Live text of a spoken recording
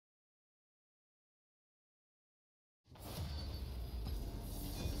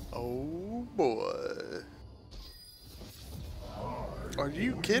Oh boy. Are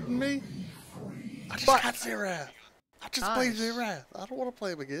you kidding me? I just got Zerath. I just played Zerath. I don't want to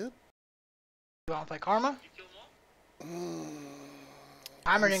play him again. You want to play Karma?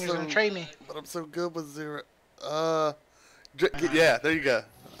 Heimerdinger's gonna trade me. But I'm so good with Zerath. Yeah, there you go.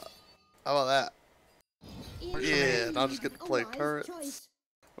 How about that? Yeah, and I'll just get to play turrets.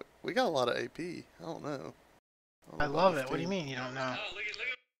 We got a lot of AP. I don't know. I love it. What do you mean you don't know?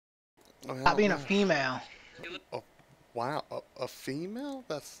 Stop being a female. Oh, wow, a female?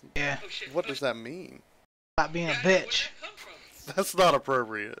 That's... Yeah. What does that mean? Stop being a bitch. That's not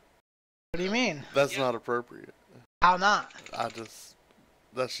appropriate. What do you mean? That's not appropriate. How not?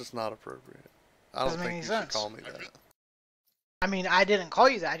 That's just not appropriate. I don't think you should call me that. I mean, I didn't call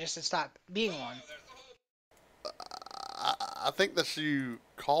you that. I just said stop being one. I think that you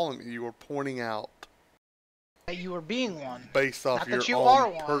calling me, you were pointing out that you were being one. Based off your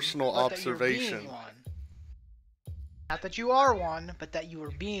own personal observation. Not that you are one, but that you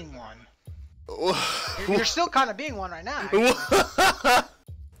were being one. You're still kind of being one right now.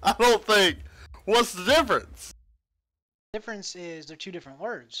 I don't think. What's the difference? The difference is they're two different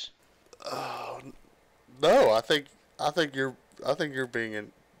words. No, I think you're being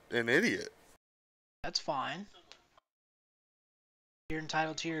an idiot. That's fine. You're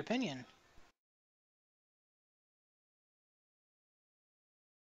entitled to your opinion.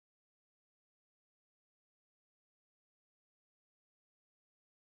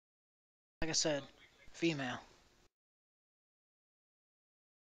 Like I said, female.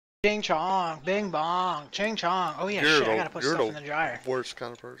 Ching chong, bing bong, ching chong. Oh yeah, shit, I gotta put stuff in the dryer. You're the worst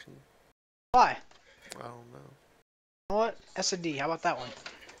kind of person. Why? I don't know. You know what? S&D, how about that one?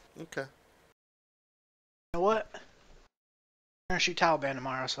 Okay. You know what? We're gonna shoot Taliban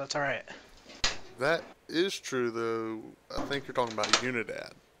tomorrow, so that's alright. That is true, though. I think you're talking about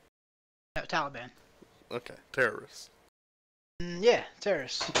Unidad. No, Taliban. Okay, terrorists. Yeah,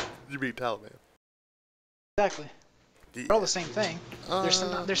 terrorists. You beat Taliban. Exactly. Yeah. They're all the same thing.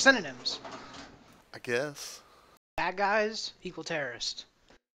 They're synonyms. I guess. Bad guys equal terrorist.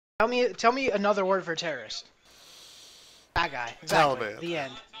 Tell me another word for terrorist. Bad guy. Exactly. Taliban. The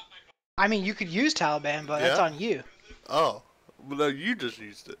end. I mean, you could use Taliban, but that's on you. Oh, well, no, you just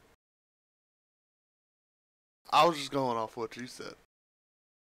used it. I was just going off what you said.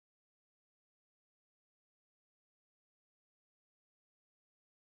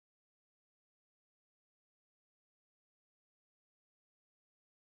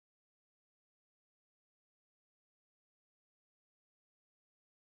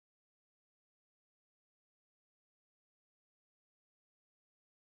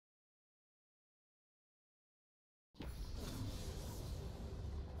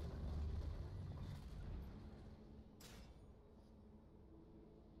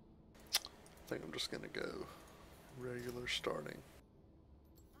 I think I'm just gonna go regular starting.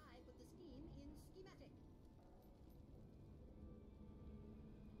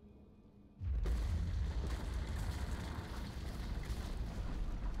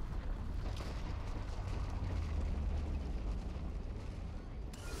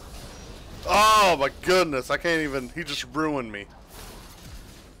 Oh my goodness, I can't even, he just ruined me.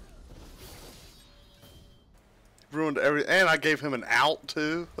 Ruined everything, and I gave him an out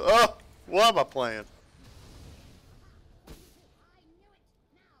too. Oh, what am I playing?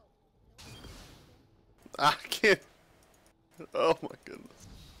 I can't. Oh my goodness.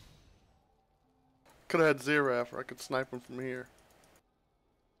 Could have had Zerath, or I could snipe him from here.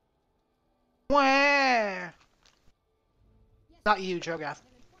 Where? Not you, Cho'Gath.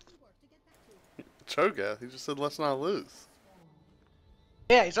 Cho'Gath, he just said let's not lose.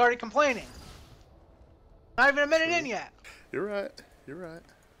 Yeah, he's already complaining. Not even a minute in yet. You're right. You're right.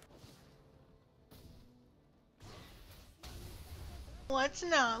 Let's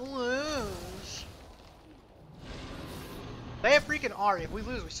not lose. They have freaking Ari. If we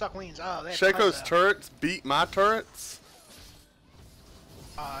lose, we suck wings. Oh, they have Shaco's turrets beat my turrets?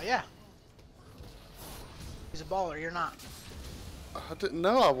 Yeah. He's a baller. You're not. I didn't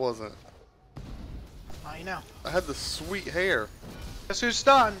know I wasn't. Oh, you know. I had the sweet hair. Guess who's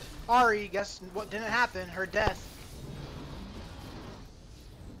stunned? Ari. Guess what didn't happen? Her death.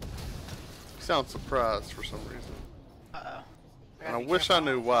 You sound surprised for some reason. Uh-oh. And I wish I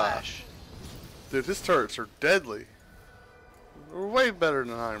knew why. Dude, his turrets are deadly. They're way better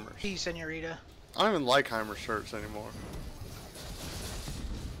than Heimer's. Peace, senorita. I don't even like Heimer's turrets anymore.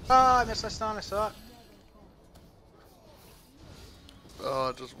 Oh, I missed that stun. I suck. Oh,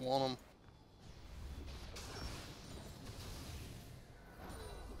 I just want them.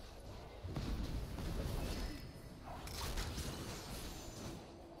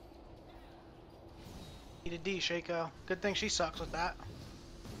 Eat a D, Shaco. Good thing she sucks with that.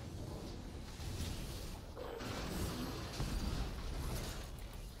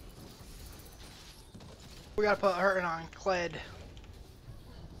 We gotta put hurting on Kled.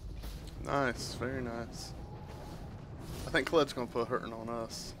 Nice, very nice. I think Kled's gonna put hurting on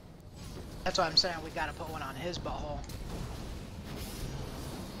us. That's why I'm saying we gotta put one on his butthole.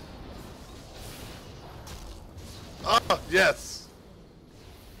 Oh, yes!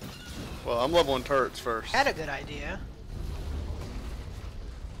 Well, I'm leveling turrets first. Had a good idea.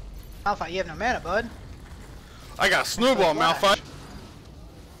 Malphite, you have no mana, bud. I got Snowball, Malphite!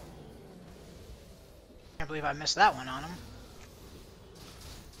 Can't believe I missed that one on him.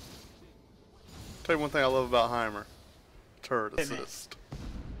 Tell you one thing I love about Heimer. Turret Hit me. assist.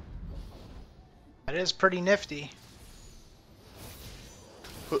 That is pretty nifty.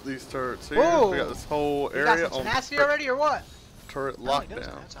 Put these turrets here. Whoa. We got this whole You area got some on tenacity already or what? turret Oh, he does.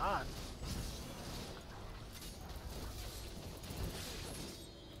 lockdown. That's odd.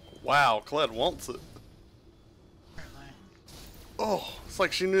 Wow, Kled wants it. Apparently. Oh, it's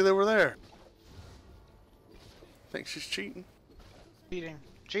like she knew they were there. Think she's cheating. Cheating.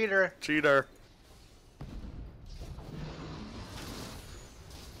 Cheater. Cheater.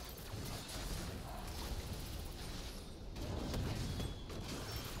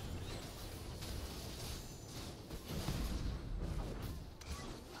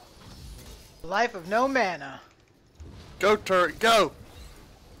 Life of no mana. Go turret, go!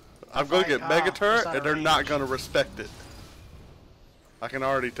 I'm gonna get Mega that's Turret not and a they're range. not gonna respect it. I can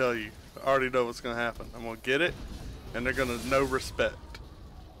already tell you. I already know what's gonna happen. I'm gonna get it and they're gonna no respect.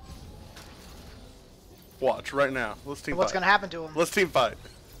 Watch right now. Let's team What's fight. gonna happen to him? Let's team fight.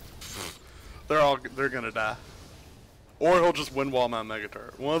 They're gonna die. Or he'll just win wall my Mega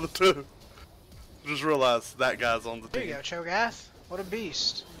Turret. One of the two. Just realize that guy's on the There team. you go, Cho'Gath. What a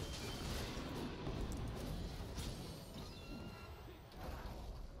beast.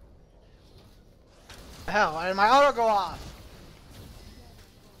 The hell, why did my auto go off?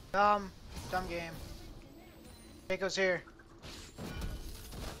 Dumb game. Keiko's here.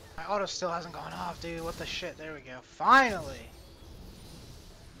 My auto still hasn't gone off, dude. What the shit? There we go. Finally.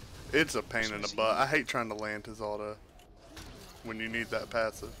 It's a pain in the butt. I hate trying to land his auto when you need that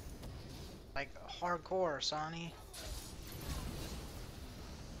passive. Like hardcore, Sonny.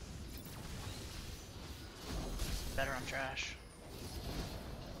 Better, I'm trash.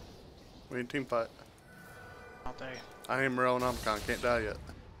 We need team fight. Out there. I am real Nomicon, can't die yet.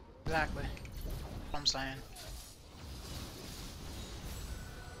 Exactly. What I'm saying.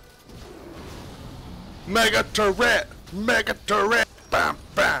 Mega Turret! Mega Turret! Bam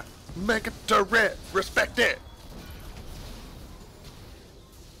bam! Mega Turret! Respect it!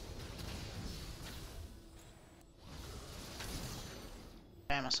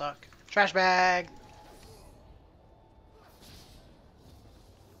 Damn, I suck. Trash bag!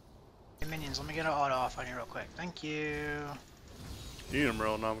 Hey, minions, let me get an auto off on you real quick. Thank you. You am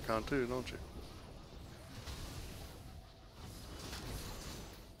real Nomicon too, don't you?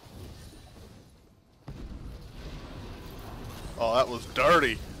 Oh, that was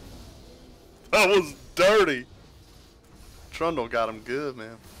dirty. That was dirty. Trundle got him good,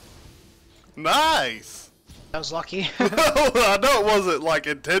 man. Nice! That was lucky. I know it wasn't like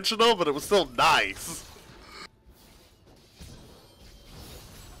intentional, but it was still nice.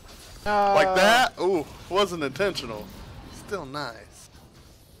 Like that? Ooh, wasn't intentional. Still nice.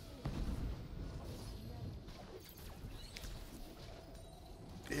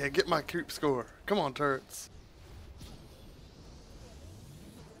 Yeah, get my creep score. Come on, turrets.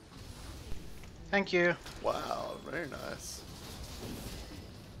 Thank you. Wow, very nice.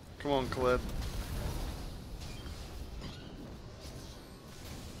 Come on, Kled.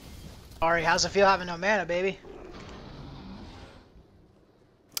 Ari, how's it feel having no mana, baby?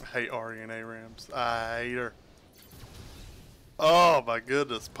 I hate Ari and ARAMs. I hate her. Oh my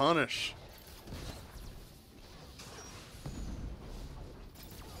goodness, punish.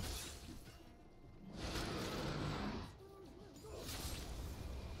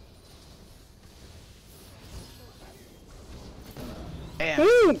 Damn.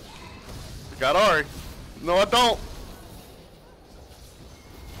 Woo! Got Ari. No, I don't.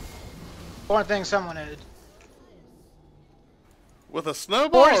 One thing someone did. With a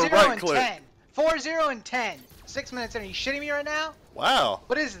snowball or 4-0 right and click? 10. 4-0 and 10. 6 minutes in. Are you shitting me right now? Wow.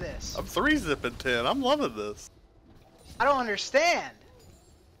 What is this? I'm 3-zipping 10. I'm loving this. I don't understand.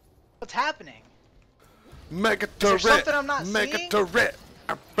 What's happening? Mega there turret. something I'm not Mega seeing? turret.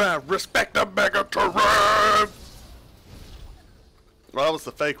 Respect the mega turret. Well, that was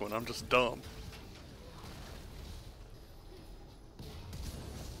the fake one. I'm just dumb.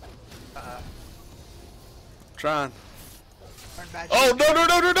 trying. We're in bad Oh, shape. no, no,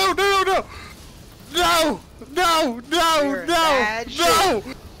 no, no, no, no, no! No! No! No! We're in No! bad No!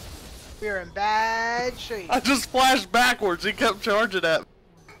 shape. We're in bad shape. I just flashed backwards. He kept charging at me.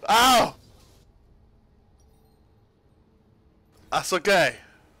 Ow! That's okay.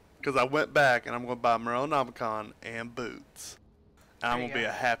 Because I went back and I'm going to buy Morellonomicon and boots. And I'm going to be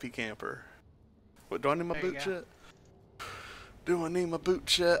a happy camper. What, do I need my boot yet? Do I need my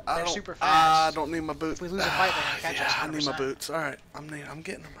boots yet? They're super fast. I don't need my boots. If we lose a fight, they're gonna catch us. I need my boots. Alright, I'm getting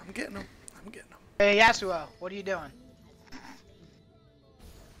them. I'm getting them. I'm getting them. Hey, Yasuo, what are you doing?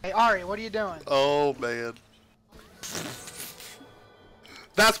 Hey, Ari, what are you doing? Oh, man.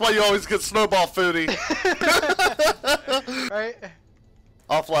 That's why you always get snowball foodie. Right?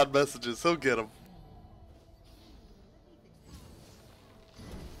 Offline messages. He'll get them.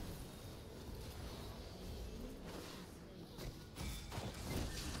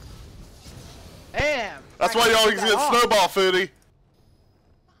 Damn! That's why you always get snowball foodie.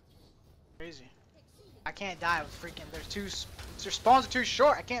 Crazy. I can't die with freaking. Their spawns are too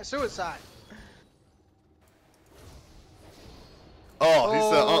short. I can't suicide. Oh, he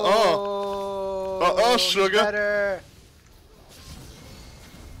said, sugar. Better.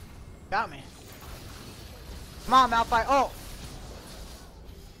 Got me. Come on, Malphite. Oh!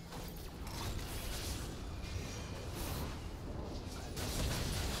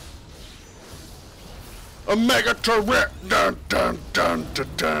 A mega turret! Dun dun dun dun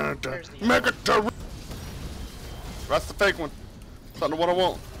dun dun. Mega turret! That's the fake one. That's not the one I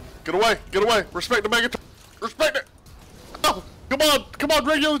want. Get away! Get away! Respect the mega turret! Respect it! Oh! Come on! Come on,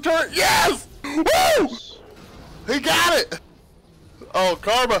 regular turret! Yes! Woo! He got it! Oh,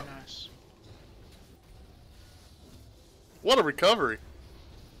 karma! Nice. What a recovery!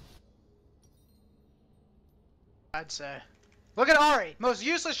 I'd say. Look at Ari, most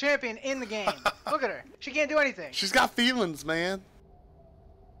useless champion in the game. Look at her. She can't do anything. She's got feelings, man.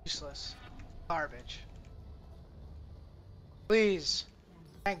 Useless. Garbage. Please.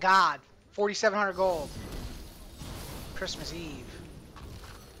 Thank God. 4,700 gold. Christmas Eve.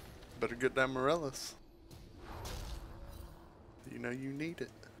 Better get that Morellis. You know you need it.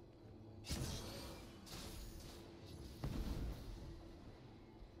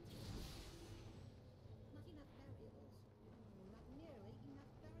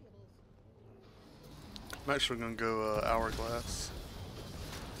 I'm actually gonna go hourglass.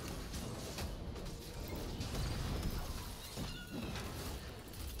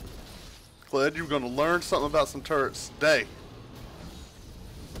 Glad you're gonna learn something about some turrets today.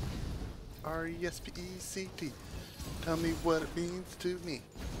 R-E-S-P-E-C-T. Tell me what it means to me.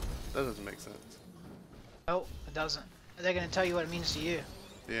 That doesn't make sense. Nope, it doesn't. They're gonna tell you what it means to you.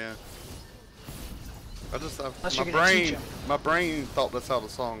 Yeah. Unless you're gonna teach 'em. My brain thought that's how the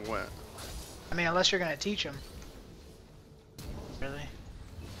song went. I mean, unless you're gonna teach them. Really?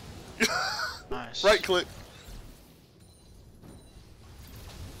 Nice. Right click.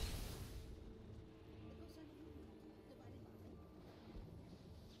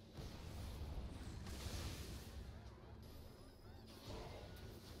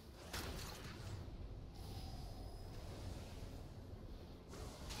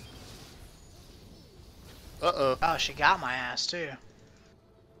 Uh-oh. Oh, she got my ass too.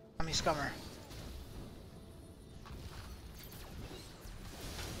 Let me scum her.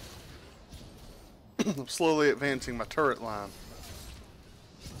 I'm slowly advancing my turret line.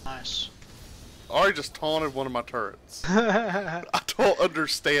 Nice. Ari just taunted one of my turrets. I don't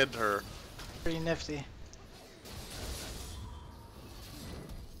understand her. Pretty nifty.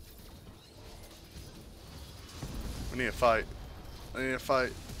 We need a fight. We need a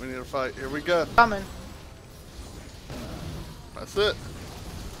fight. We need a fight. Here we go. Coming. That's it.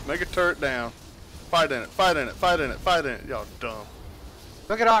 Make a turret down. Fight in it. Fight in it. Fight in it. Fight in it. Y'all dumb.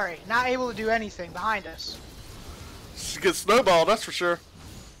 Look at Ari, not able to do anything behind us. She gets snowballed, that's for sure.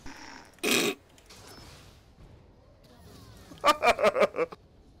 Hey,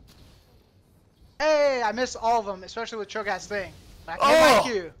 I missed all of them, especially with Cho'Gath's thing. But I came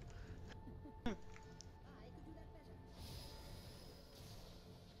like you.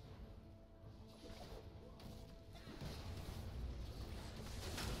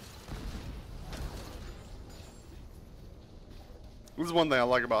 This is one thing I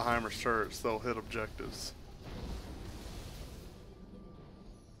like about Heimer's turrets, they'll hit objectives.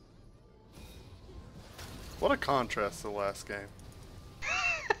 What a contrast to the last game.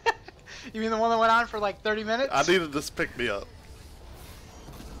 You mean the one that went on for like 30 minutes? I needed this pick me up.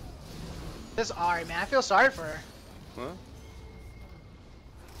 This Ari, man, I feel sorry for her. Well,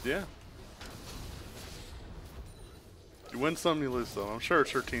 yeah. You win some, you lose some. I'm sure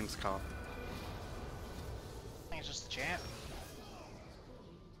it's her team's comp. champ.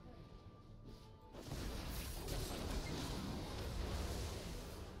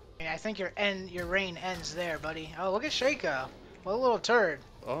 I think your reign ends there, buddy. Oh, look at Shaco. What a little turd.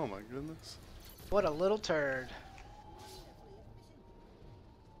 Oh my goodness. What a little turd.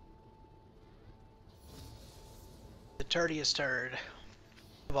 The turdiest turd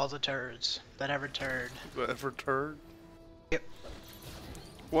of all the turds that ever turd. That ever turd? Yep.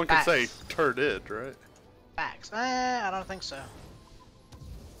 One could say turded, right? Facts. I don't think so.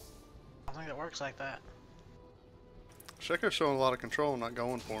 I don't think it works like that. Shaco's showing a lot of control, not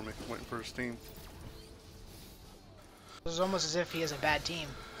going for me, waiting for his team. It's almost as if he has a bad team.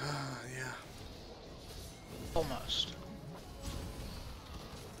 Yeah. Almost.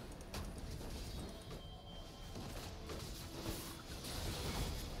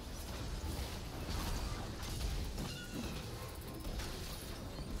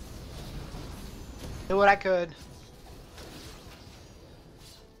 Do what I could.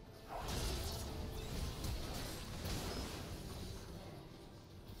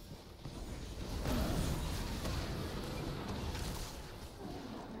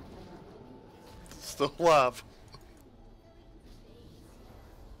 Still alive.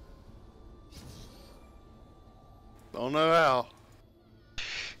 Don't know how.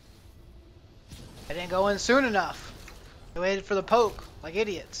 I didn't go in soon enough. They waited for the poke, like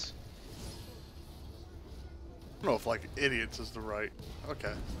idiots. I don't know if like idiots is the right.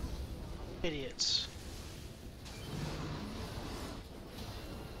 Okay. Idiots.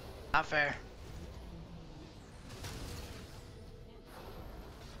 Not fair.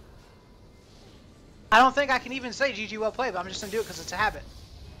 I don't think I can even say GG well played, but I'm just gonna do it because it's a habit.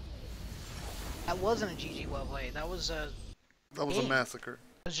 That wasn't a GG well played. That was a. That was a massacre.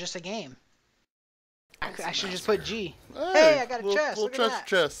 It was just a game. I should just put G. Hey, Hey, I got a little, chest. Little Look at that.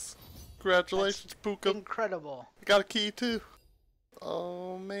 chest. Congratulations, Pookha. Incredible. I got a key too.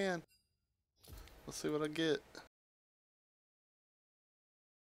 Oh man. Let's see what I get.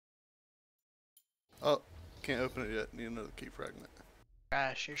 Oh, can't open it yet. Need another key fragment.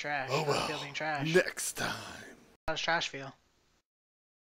 Trash. You're trash. Oh I feel well. being trash. Next time. How does trash feel?